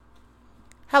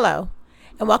Hello,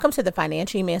 and welcome to the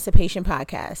Financial Emancipation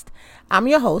Podcast. I'm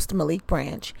your host, Malik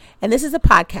Branch, and this is a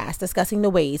podcast discussing the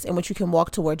ways in which you can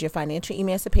walk towards your financial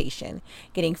emancipation,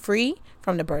 getting free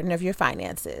from the burden of your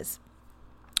finances.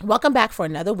 Welcome back for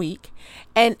another week,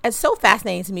 and it's so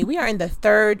fascinating to me. We are in the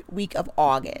third week of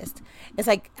August. It's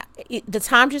like the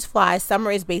time just flies.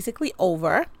 Summer is basically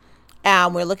over.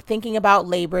 We're thinking about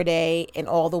Labor Day and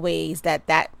all the ways that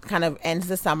kind of ends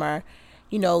the summer.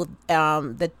 You know,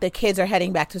 the kids are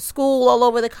heading back to school all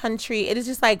over the country. It is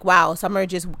just like, wow, summer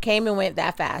just came and went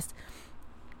that fast.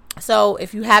 So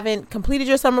if you haven't completed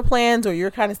your summer plans or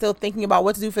you're kind of still thinking about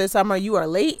what to do for the summer, you are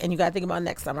late and you got to think about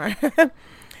next summer.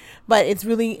 But it's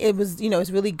really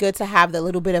good to have the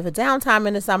little bit of a downtime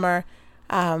in the summer.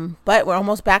 But we're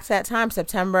almost back to that time.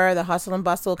 September, the hustle and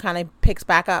bustle kind of picks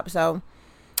back up. So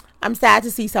I'm sad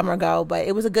to see summer go, but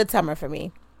it was a good summer for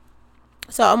me.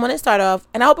 So I'm going to start off,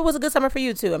 and I hope it was a good summer for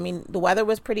you too. I mean, the weather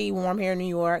was pretty warm here in New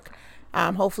York.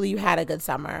 Hopefully you had a good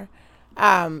summer.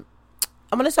 I'm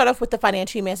going to start off with the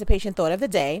financial emancipation thought of the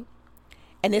day.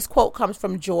 And this quote comes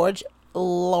from George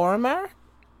Lorimer.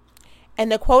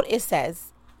 And the quote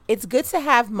says, "It's good to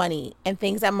have money and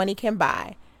things that money can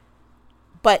buy.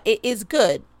 But it is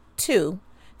good, too,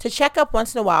 to check up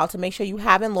once in a while to make sure you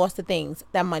haven't lost the things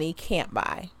that money can't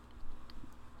buy."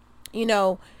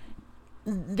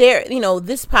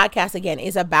 This podcast again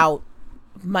is about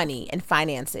money and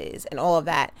finances and all of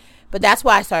that. But that's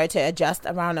why I started to adjust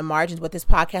around the margins what this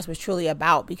podcast was truly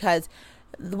about, because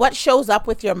what shows up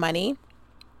with your money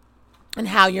and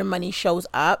how your money shows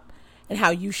up and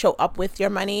how you show up with your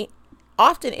money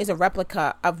often is a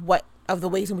replica of the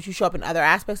ways in which you show up in other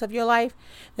aspects of your life,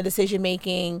 the decision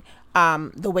making,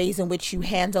 the ways in which you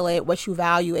handle it, what you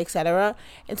value, etc.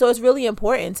 And so it's really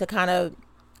important to kind of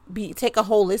take a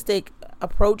holistic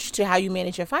approach to how you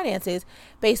manage your finances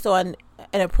based on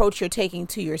an approach you're taking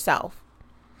to yourself.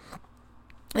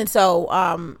 And so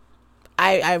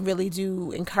I really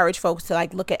do encourage folks to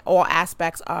look at all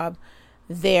aspects of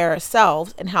their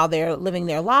selves and how they're living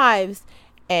their lives,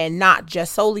 and not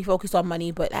just solely focus on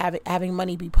money, but having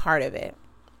money be part of it.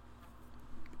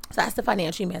 So that's the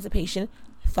financial emancipation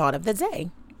thought of the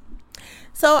day.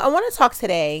 So I want to talk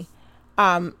today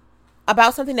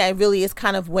about something that really is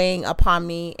kind of weighing upon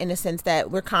me, in the sense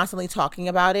that we're constantly talking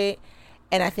about it.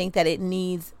 And I think that it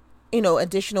needs,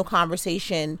 additional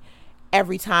conversation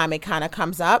every time it kind of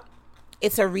comes up.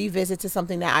 It's a revisit to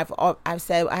something that I've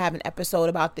said. I have an episode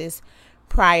about this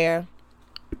prior.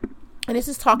 And this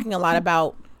is talking a lot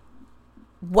about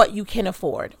what you can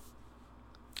afford.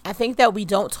 I think that we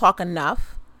don't talk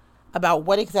enough about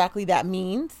what exactly that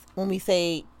means when we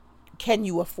say, can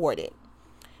you afford it?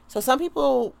 So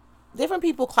different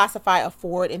people classify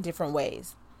afford in different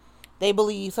ways.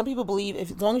 Some people believe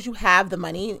as long as you have the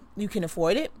money, you can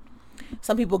afford it.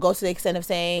 Some people go to the extent of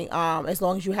saying, as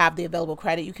long as you have the available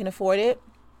credit, you can afford it.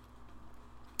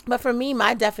 But for me,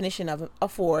 my definition of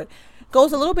afford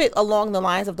goes a little bit along the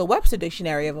lines of the Webster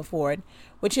Dictionary of afford,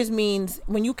 which means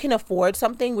when you can afford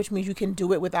something, which means you can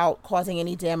do it without causing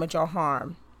any damage or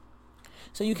harm.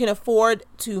 So you can afford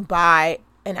to buy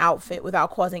an outfit without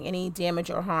causing any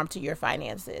damage or harm to your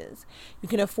finances. You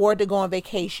can afford to go on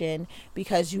vacation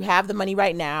because you have the money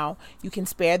right now. You can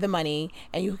spare the money,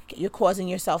 and you're causing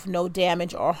yourself no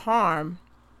damage or harm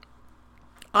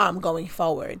going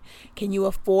forward. Can you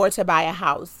afford to buy a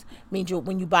house? Means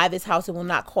when you buy this house, it will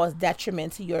not cause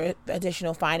detriment to your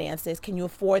additional finances. Can you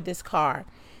afford this car?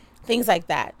 Things like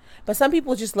that. But some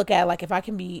people just look at it like, if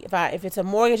it's a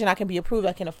mortgage and I can be approved,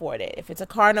 I can afford it. If it's a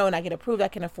car note and I get approved, I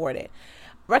can afford it.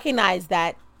 Recognize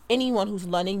that anyone who's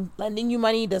lending you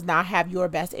money does not have your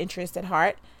best interest at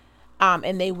heart.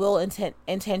 And they will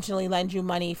intentionally lend you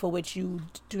money for which you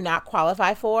do not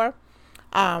qualify for,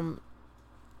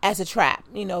 as a trap,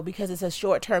 because it's a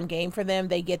short-term game for them.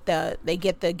 They get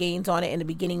the gains on it in the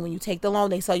beginning. When you take the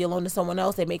loan, they sell your loan to someone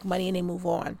else, they make money and they move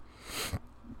on.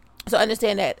 So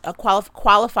understand that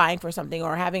qualifying for something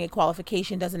or having a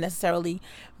qualification doesn't necessarily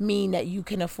mean that you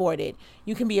can afford it.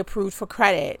 You can be approved for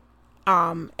credit,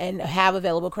 and have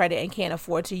available credit and can't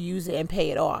afford to use it and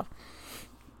pay it off.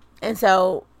 And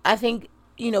so I think,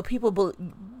 people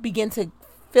begin to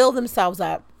fill themselves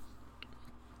up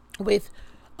with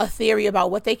a theory about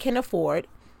what they can afford.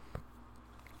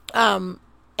 And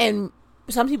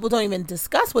some people don't even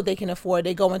discuss what they can afford.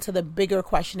 They go into the bigger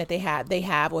question that they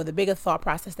have, or the bigger thought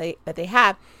process that they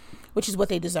have, which is what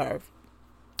they deserve.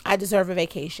 I deserve a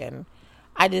vacation.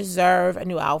 I deserve a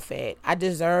new outfit. I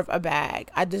deserve a bag.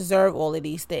 I deserve all of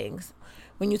these things.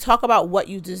 When you talk about what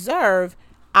you deserve,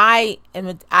 I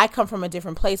come from a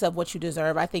different place of what you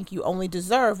deserve. I think you only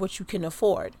deserve what you can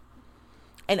afford.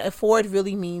 And afford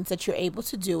really means that you're able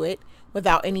to do it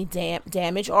without any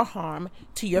damage or harm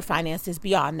to your finances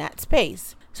beyond that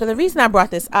space. So the reason I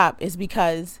brought this up is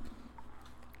because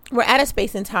we're at a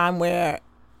space in time where,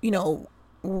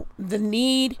 the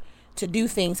need to do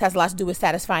things has a lot to do with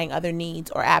satisfying other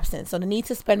needs or absence. So the need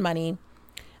to spend money,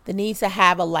 the need to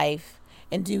have a life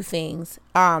and do things,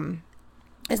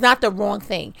 is not the wrong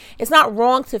thing. It's not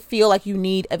wrong to feel like you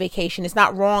need a vacation. It's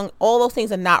not wrong. All those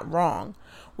things are not wrong.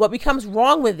 What becomes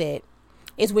wrong with it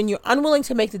is when you're unwilling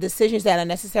to make the decisions that are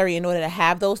necessary in order to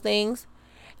have those things,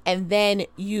 and then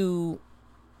you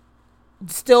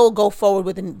still go forward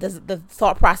with the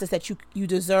thought process that you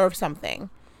deserve something.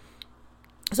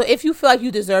 So if you feel like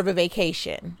you deserve a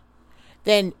vacation,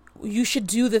 then you should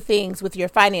do the things with your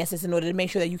finances in order to make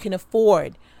sure that you can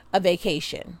afford a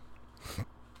vacation.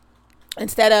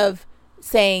 Instead of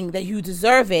saying that you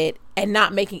deserve it and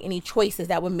not making any choices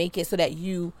that would make it so that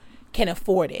you can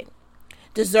afford it.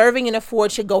 Deserving and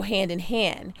afford should go hand in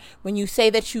hand. When you say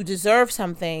that you deserve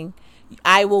something,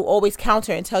 I will always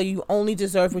counter and tell you only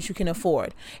deserve what you can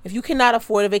afford. If you cannot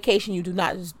afford a vacation, you do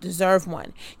not deserve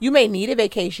one. You may need a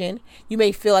vacation. You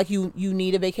may feel like you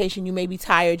need a vacation. You may be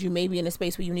tired. You may be in a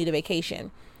space where you need a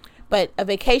vacation. But a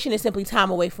vacation is simply time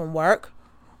away from work,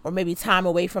 or maybe time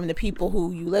away from the people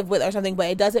who you live with or something.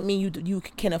 But it doesn't mean you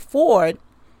can afford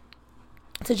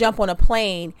to jump on a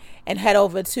plane and head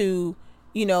over to,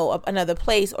 another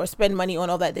place or spend money on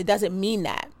all that. It doesn't mean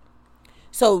that.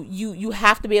 So you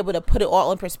have to be able to put it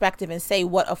all in perspective and say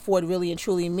what afford really and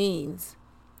truly means,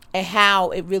 and how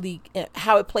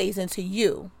it plays into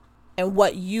you and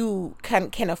what you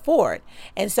can afford.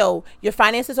 And so your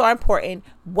finances are important.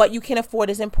 What you can afford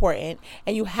is important,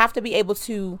 and you have to be able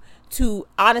to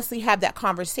honestly have that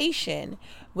conversation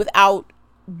without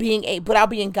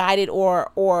being guided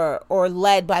or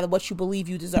led by what you believe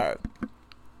you deserve.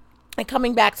 And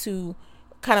coming back to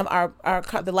kind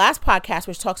of the last podcast,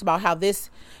 which talks about how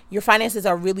your finances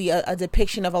are really a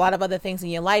depiction of a lot of other things in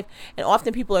your life. And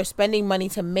often people are spending money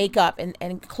to make up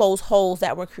and close holes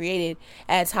that were created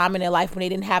at a time in their life when they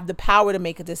didn't have the power to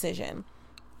make a decision.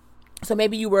 So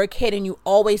maybe you were a kid and you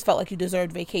always felt like you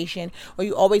deserved vacation, or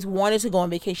you always wanted to go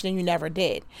on vacation and you never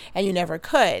did, and you never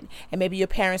could. And maybe your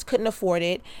parents couldn't afford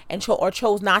it and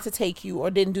chose not to take you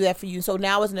or didn't do that for you. So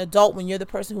now as an adult, when you're the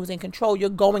person who's in control, you're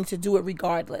going to do it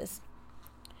regardless.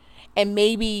 And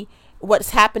maybe what's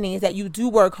happening is that you do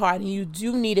work hard and you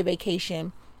do need a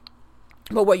vacation,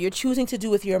 but what you're choosing to do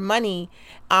with your money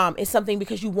is something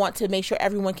because you want to make sure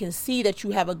everyone can see that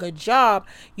you have a good job.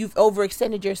 You've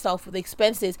overextended yourself with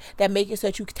expenses that make it so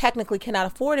that you technically cannot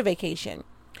afford a vacation.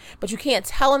 But you can't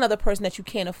tell another person that you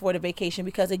can't afford a vacation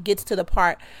because it gets to the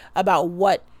part about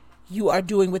what you are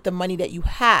doing with the money that you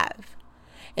have.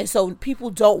 And so people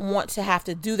don't want to have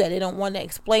to do that. They don't want to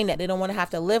explain that. They don't want to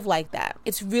have to live like that.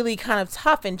 It's really kind of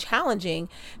tough and challenging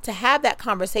to have that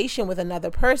conversation with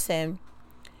another person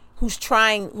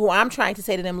who I'm trying to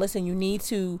say to them, listen, you need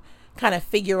to kind of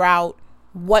figure out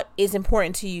what is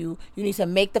important to you. You need to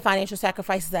make the financial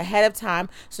sacrifices ahead of time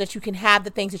so that you can have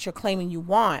the things that you're claiming you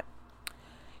want.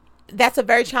 That's a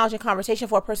very challenging conversation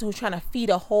for a person who's trying to feed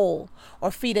a hole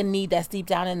or feed a need that's deep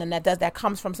down in them that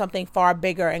comes from something far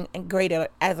bigger and greater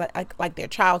like their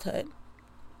childhood.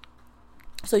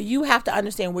 So you have to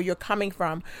understand where you're coming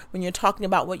from when you're talking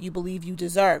about what you believe you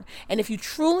deserve. And if you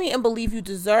truly and believe you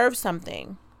deserve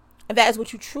something, and that is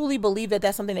what you truly believe,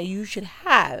 that's something that you should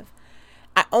have,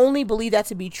 I only believe that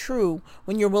to be true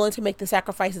when you're willing to make the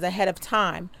sacrifices ahead of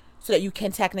time so that you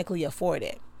can technically afford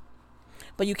it.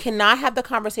 But you cannot have the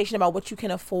conversation about what you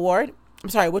can afford,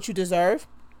 what you deserve,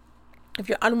 if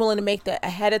you're unwilling to make the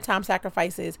ahead of time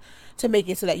sacrifices to make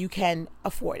it so that you can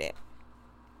afford it.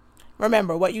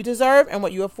 Remember, what you deserve and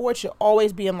what you afford should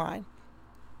always be in line.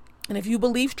 And if you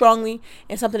believe strongly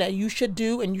in something that you should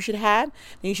do and you should have,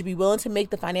 then you should be willing to make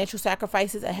the financial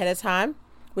sacrifices ahead of time,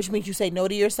 which means you say no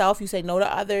to yourself, you say no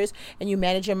to others, and you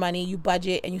manage your money, you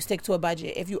budget, and you stick to a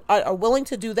budget. If you are willing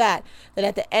to do that, then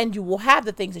at the end you will have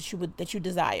the things that you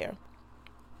desire,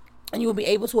 and you will be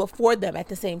able to afford them at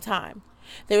the same time.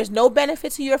 There is no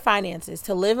benefit to your finances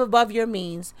to live above your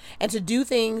means and to do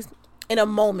things in a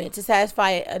moment to satisfy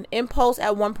an impulse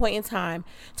at one point in time,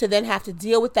 to then have to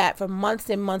deal with that for months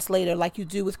and months later, like you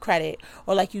do with credit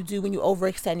or like you do when you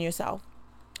overextend yourself.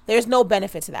 There's no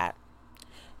benefit to that.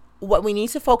 What we need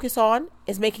to focus on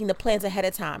is making the plans ahead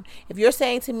of time. If you're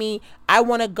saying to me, I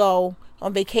want to go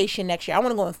on vacation next year, I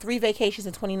want to go on 3 vacations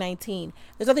in 2019,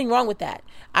 there's nothing wrong with that.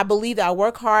 I believe that I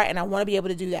work hard and I want to be able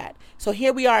to do that. So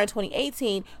here we are in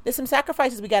 2018. There's some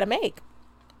sacrifices we got to make.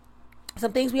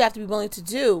 Some things we have to be willing to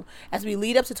do as we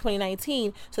lead up to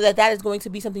 2019 so that is going to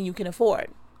be something you can afford.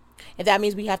 If that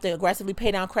means we have to aggressively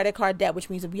pay down credit card debt, which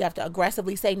means that we have to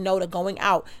aggressively say no to going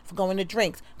out, for going to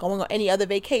drinks, going on any other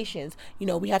vacations.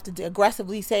 We have to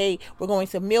aggressively say we're going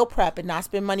to meal prep and not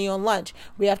spend money on lunch.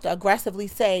 We have to aggressively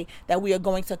say that we are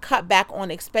going to cut back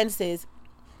on expenses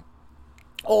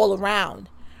all around.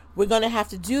 We're going to have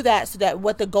to do that so that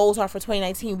what the goals are for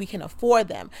 2019, we can afford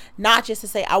them. Not just to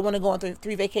say, I want to go on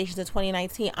 3 vacations in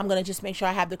 2019. I'm going to just make sure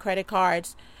I have the credit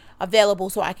cards available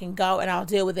so I can go and I'll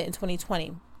deal with it in 2020.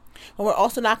 And we're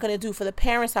also not going to do, for the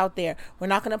parents out there, we're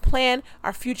not going to plan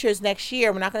our futures next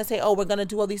year. We're not going to say, oh, we're going to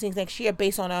do all these things next year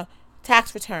based on a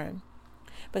tax return.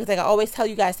 Because like I always tell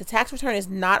you guys, the tax return is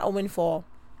not a windfall.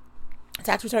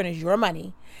 Tax return is your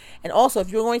money. And also, if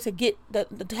you're going to get the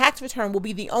tax return will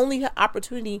be the only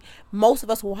opportunity most of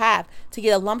us will have to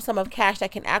get a lump sum of cash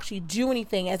that can actually do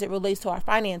anything as it relates to our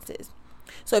finances.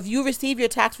 So if you receive your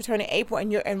tax return in April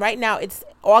and right now it's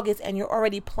August and you're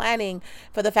already planning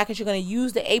for the fact that you're going to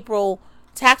use the April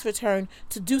tax return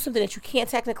to do something that you can't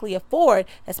technically afford,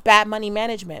 that's bad money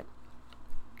management.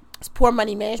 It's poor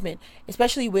money management,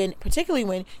 particularly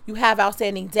when you have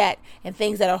outstanding debt and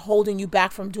things that are holding you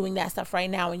back from doing that stuff right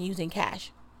now and using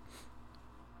cash.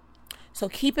 So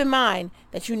keep in mind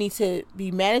that you need to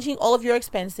be managing all of your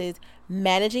expenses,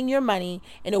 managing your money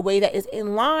in a way that is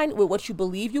in line with what you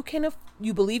believe you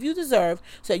deserve,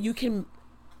 so that you can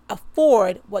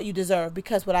afford what you deserve.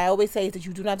 Because what I always say is that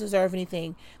you do not deserve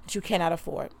anything that you cannot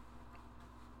afford.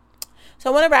 So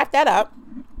I want to wrap that up.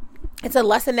 It's a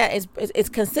lesson that is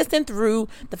consistent through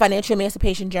the financial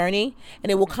emancipation journey,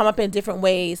 and it will come up in different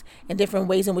ways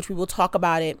in which we will talk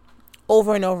about it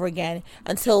over and over again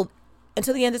until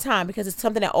the end of time, because it's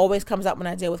something that always comes up when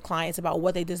I deal with clients about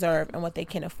what they deserve and what they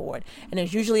can afford. And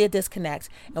there's usually a disconnect.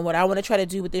 And what I want to try to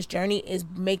do with this journey is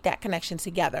make that connection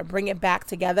together, bring it back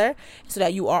together so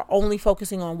that you are only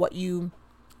focusing on what you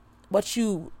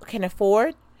can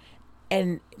afford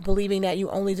and believing that you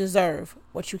only deserve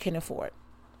what you can afford.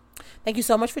 Thank you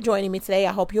so much for joining me today.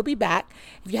 I hope you'll be back.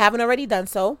 If you haven't already done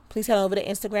so, please head over to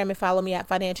Instagram and follow me at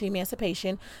Financial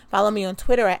Emancipation. Follow me on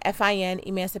Twitter at FIN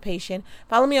Emancipation.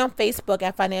 Follow me on Facebook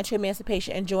at Financial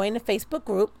Emancipation and join the Facebook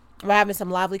group. We're having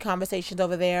some lively conversations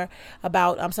over there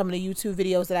about some of the YouTube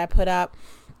videos that I put up.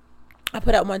 I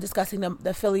put up one discussing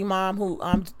the Philly mom who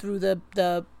threw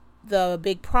the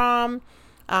big prom.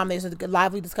 There's a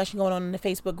lively discussion going on in the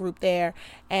Facebook group there,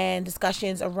 and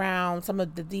discussions around some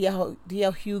of the D.L.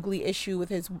 Hughley issue with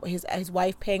his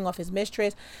wife paying off his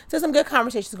mistress. So some good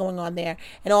conversations going on there.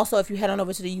 And also, if you head on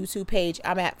over to the YouTube page,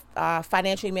 I'm at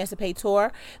Financial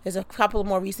Emancipator. There's a couple of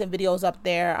more recent videos up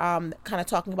there kind of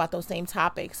talking about those same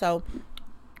topics. So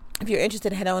if you're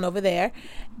interested, head on over there.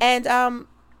 And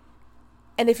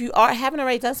if you haven't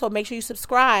already done so, make sure you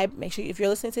subscribe. Make sure, if you're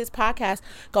listening to this podcast,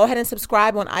 go ahead and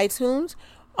subscribe on iTunes,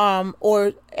 and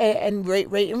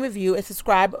rate and review, and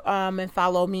subscribe and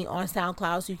follow me on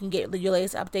SoundCloud so you can get your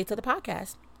latest updates of the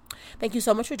podcast. Thank you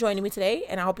so much for joining me today,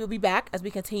 and I hope you'll be back as we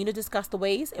continue to discuss the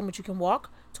ways in which you can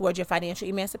walk towards your financial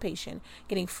emancipation,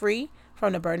 getting free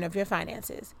from the burden of your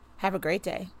finances. Have a great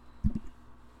day.